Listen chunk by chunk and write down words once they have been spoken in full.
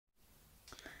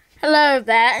Hello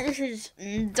there, this is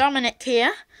Dominic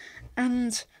here,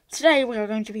 and today we are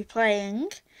going to be playing,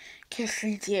 because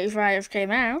GTA 5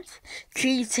 came out,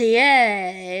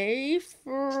 GTA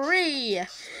 3.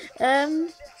 Um,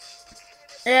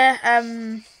 yeah,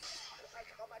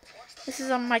 this is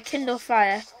on my Kindle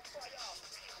Fire.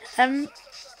 Yeah, and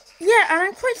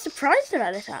I'm quite surprised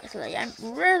about it actually. I'm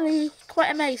really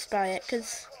quite amazed by it,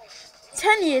 because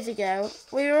 10 years ago,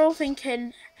 we were all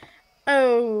thinking,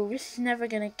 oh, this is never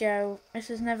gonna go,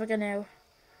 this is never gonna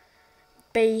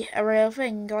be a real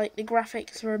thing. Like, the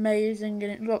graphics are amazing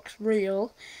and it looks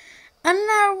real. And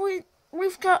now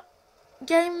we've got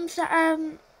games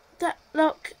that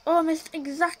look almost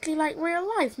exactly like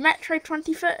real life. Metro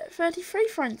 2033,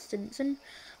 for instance, and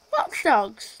Watch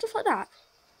Dogs, stuff like that.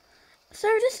 So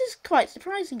this is quite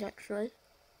surprising actually,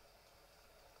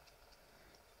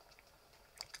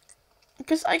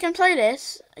 because I can play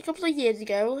this a couple of years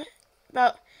ago,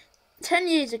 about 10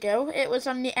 years ago. It was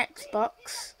on the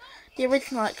Xbox, the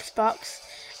original Xbox,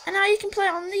 and now you can play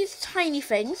it on these tiny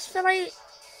things for like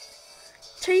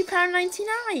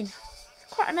 £2.99.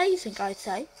 Quite amazing, I'd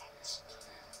say.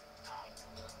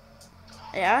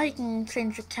 Yeah, you can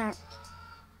change your camera.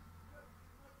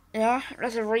 Yeah,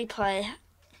 there's a replay.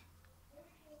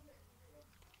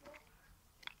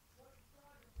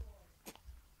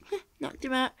 Knocked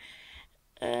him out.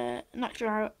 Knocked her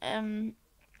out.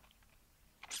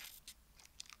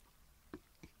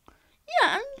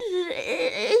 Yeah,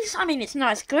 I mean, it's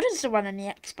not as good as the one on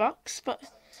the Xbox, but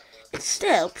it's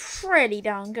still pretty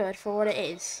darn good for what it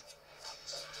is.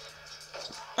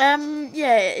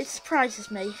 Yeah, it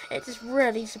surprises me. It just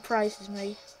really surprises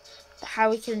me how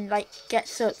we can, like, get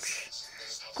such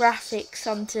graphics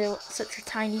onto such a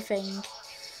tiny thing.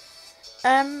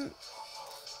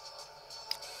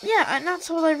 Yeah, and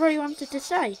that's all I really wanted to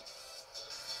say.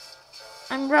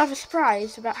 I'm rather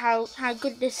surprised about how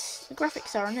good the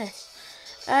graphics are on this.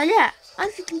 Yeah,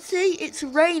 as you can see, it's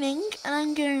raining, and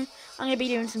I'm gonna be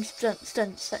doing some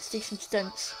stunts. Let's do some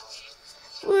stunts.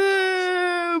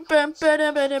 Woo! I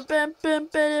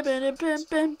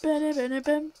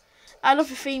love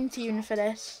the theme tune for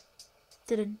this.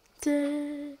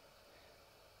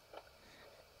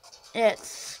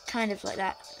 It's kind of like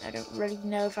that. I don't really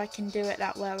know if I can do it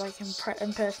that well. I can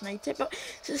impersonate it, but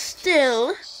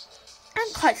still,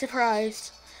 I'm quite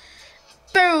surprised.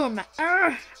 Boom!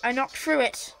 I knocked through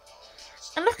it.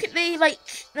 And look at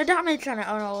the damage on it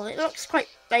and all. It looks quite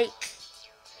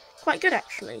good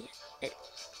actually.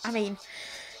 I mean,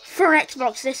 for an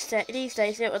Xbox these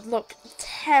days it would look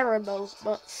terrible,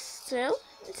 but still,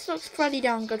 it looks pretty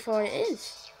darn good for what it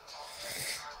is.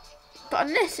 But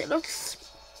on this, it looks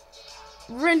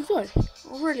really good.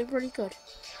 Really, really good.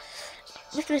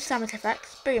 Look at the sound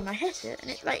effects. Boom, I hit it,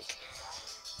 and it's like,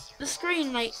 the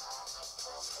screen, like,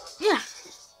 yeah.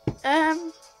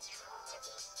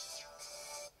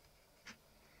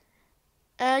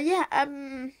 Yeah,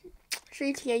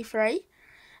 GTA 3,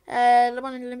 the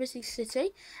one in Liberty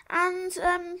City, and,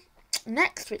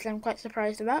 next, which I'm quite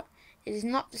surprised about, is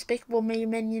not Despicable Me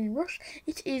Minion Rush,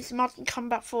 it is Modern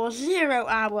Combat 4 Zero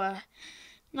Hour.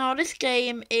 Now, this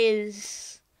game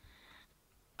is,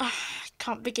 I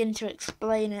can't begin to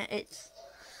explain it. It's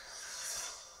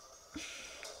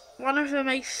one of the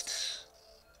most,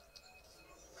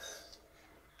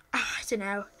 I don't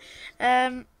know,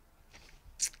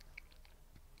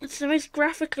 it's the most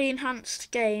graphically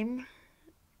enhanced game,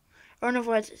 or in other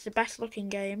words, it's the best looking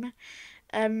game,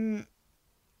 on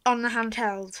the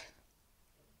handheld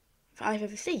that I've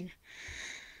ever seen.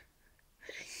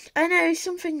 I know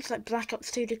some things like Black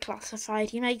Ops 2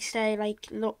 Declassified, you may say like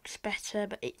looks better,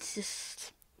 but it's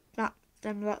just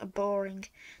them lot of boring.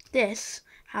 This,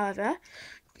 however,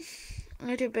 I'm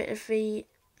gonna do a bit of the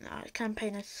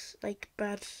campaign has like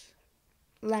bad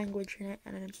language in it,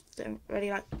 and I don't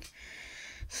really like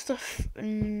stuff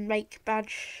and like bad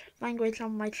language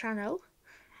on my channel.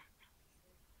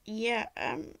 Yeah,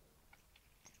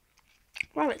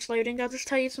 while it's loading, I'll just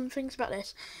tell you some things about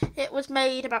this. It was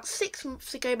made about 6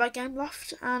 months ago by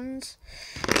Gameloft, and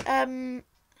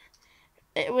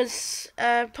it was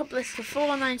published for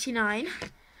 $4.99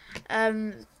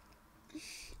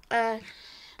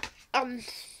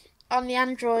 on the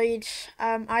Android,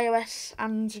 iOS,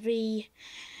 and the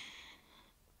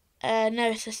no,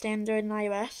 it's just Android and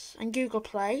iOS and Google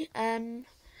Play.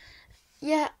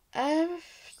 Yeah,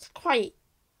 it's quite.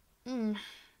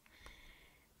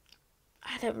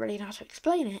 I don't really know how to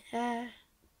explain it.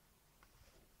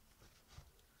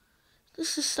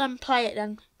 Let's just play it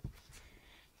then.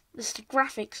 Just the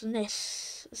graphics on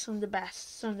this are some of the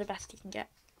best you can get.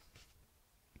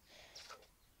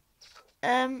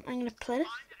 I'm gonna play it.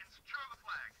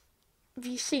 Have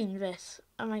you seen this?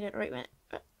 Oh my god, wait a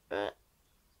minute.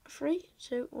 3,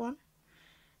 2, 1.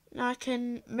 Now I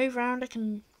can move around, I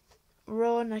can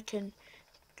run, I can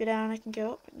go down, I can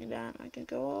go up, I can go down, I can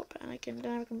go up, and I can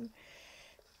down, I can...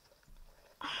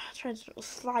 try to do a little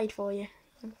slide for you.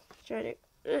 Try to...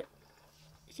 you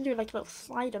can do like a little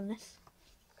slide on this.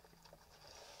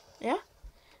 Yeah?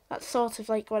 That's sort of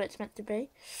like what it's meant to be.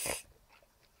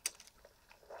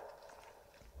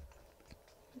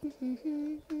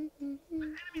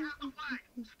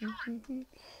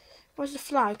 Where's the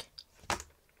flag?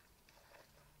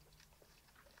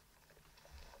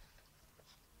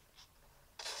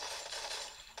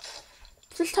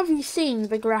 Just have you seen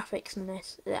the graphics in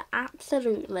this? They're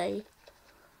absolutely...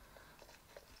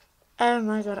 oh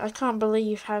my god, I can't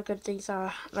believe how good these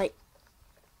are. Like...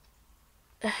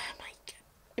 oh my god.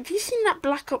 Have you seen that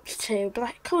Black Ops 2,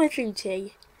 Call of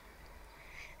Duty?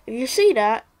 If you see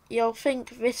that, you'll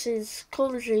think this is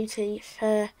Call of Duty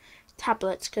for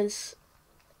tablets, because...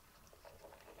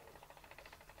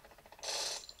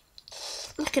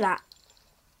 look at that.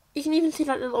 You can even see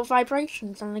like the little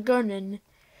vibrations on the gun, and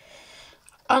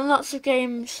on lots of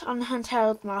games on the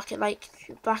handheld market, like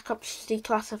Black Ops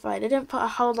Declassified, they don't put a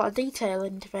whole lot of detail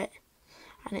into it,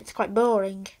 and it's quite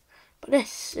boring. But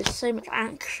this, there's so much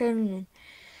action,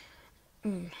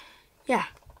 and yeah,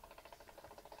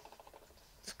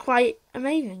 it's quite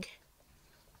amazing.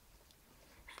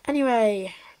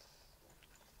 Anyway,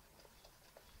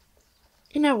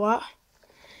 you know what?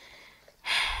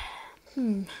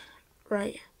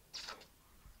 Right.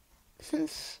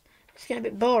 Since it's getting a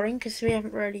bit boring because we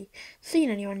haven't really seen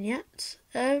anyone yet,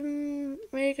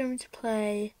 we're going to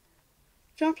play...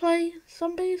 do you want to play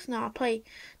zombies? No, I'll play...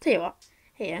 tell you what,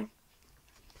 here,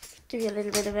 give you a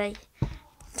little bit of a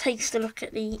taste a look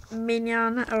at the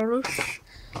Minion Rush.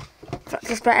 That's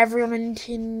just about everyone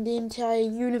in the entire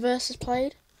universe has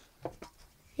played.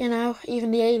 You know,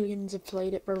 even the aliens have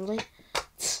played it probably.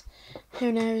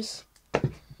 Who knows?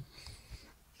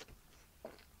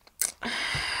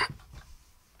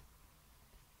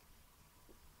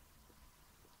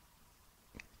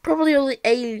 Probably all the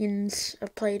aliens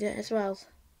have played it as well.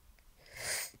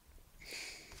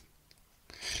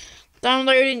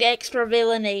 Downloading extra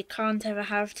villainy, can't ever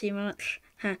have too much.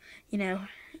 You know.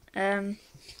 As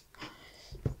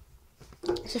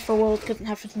if a world couldn't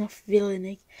have enough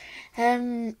villainy.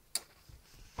 While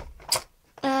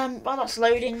that's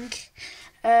loading,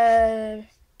 I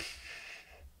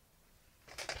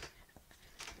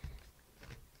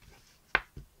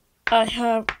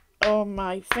have on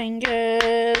my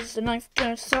fingers the knife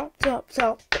goes top, top,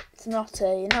 top. It's not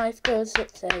a knife cause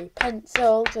it's a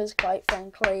pencil, cause quite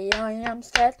frankly I am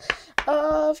scared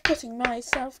of cutting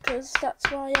myself, cause that's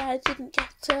why I didn't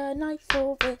get a knife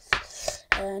for this.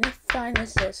 And if I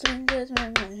miss this fingers,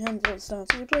 my hands will start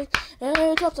to bleed.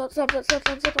 Oh, top, top, top, top, top,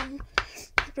 top, top, top.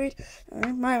 Breathe.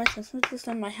 My hands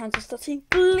are starting to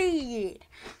bleed.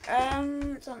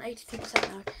 It's on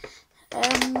 82%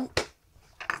 now.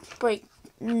 Wait,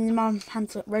 my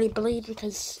hands look really bleed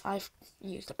because I've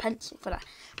used a pencil for that,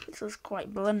 which was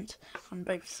quite blunt on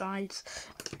both sides.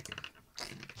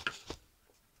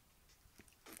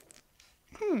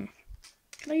 Can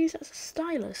I use it as a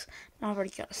stylus? No, I've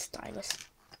already got a stylus.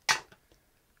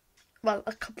 Well,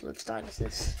 a couple of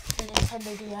styluses for the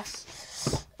Nintendo DS.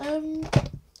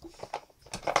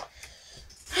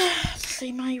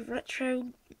 See my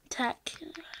retro tech.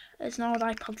 There's an old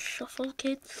iPod Shuffle,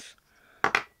 kids.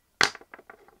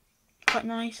 Quite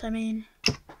nice, I mean.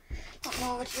 What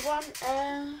more would you want?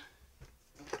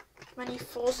 Many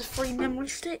Forza free memory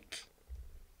stick.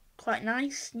 Quite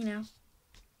nice, you know.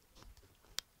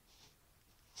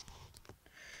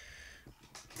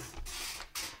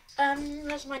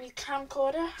 There's my new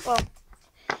camcorder. Well,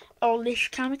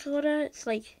 oldish camcorder. It's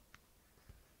like,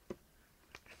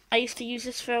 I used to use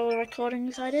this for all the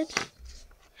recordings I did.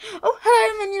 Oh,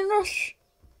 hello, Minion Rush.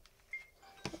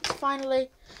 It's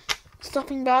finally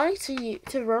stopping by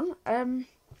to run.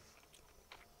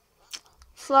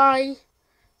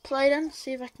 Play then,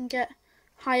 see if I can get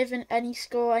higher than any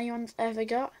score anyone's ever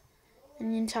got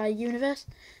in the entire universe.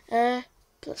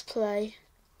 Let's play.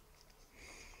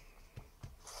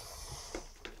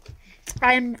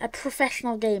 I am a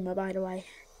professional gamer, by the way.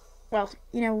 Well,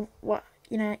 you know what,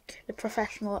 you know, like the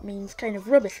professional, that means kind of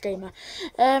rubbish gamer.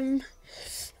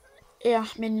 Yeah,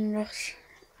 Minion Rush.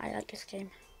 I like this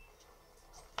game.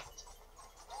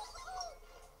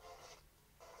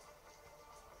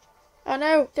 Oh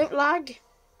no, don't lag.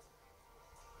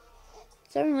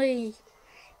 It's only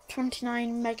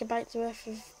 29 megabytes worth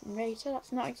of data.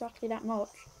 That's not exactly that much.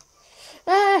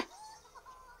 Ah!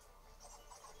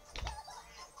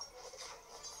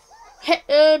 Hit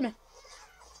him!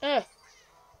 Ugh.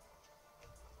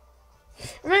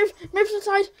 Move to the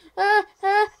side.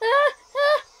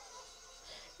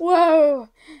 Whoa.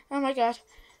 Oh my god.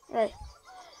 Right.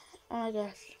 Oh my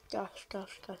gosh.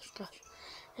 Gosh.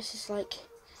 This is like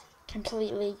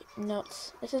completely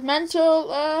nuts. This is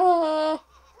mental. I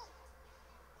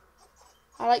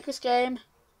like this game.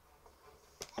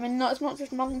 I mean, not as much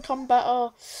as Modern Combat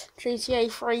or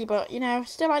GTA 3, but, you know,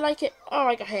 still I like it. Oh,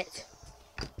 I got hit.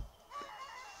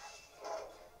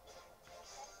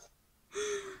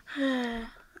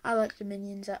 I like the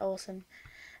minions, they're awesome.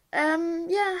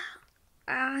 Yeah.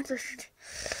 Just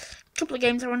a couple of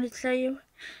games I wanted to show you.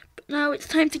 But now it's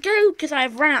time to go, because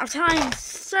I've run out of time.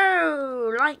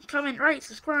 So, like, comment, rate,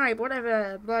 subscribe,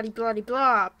 whatever. Bloody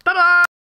blah. Bye-bye!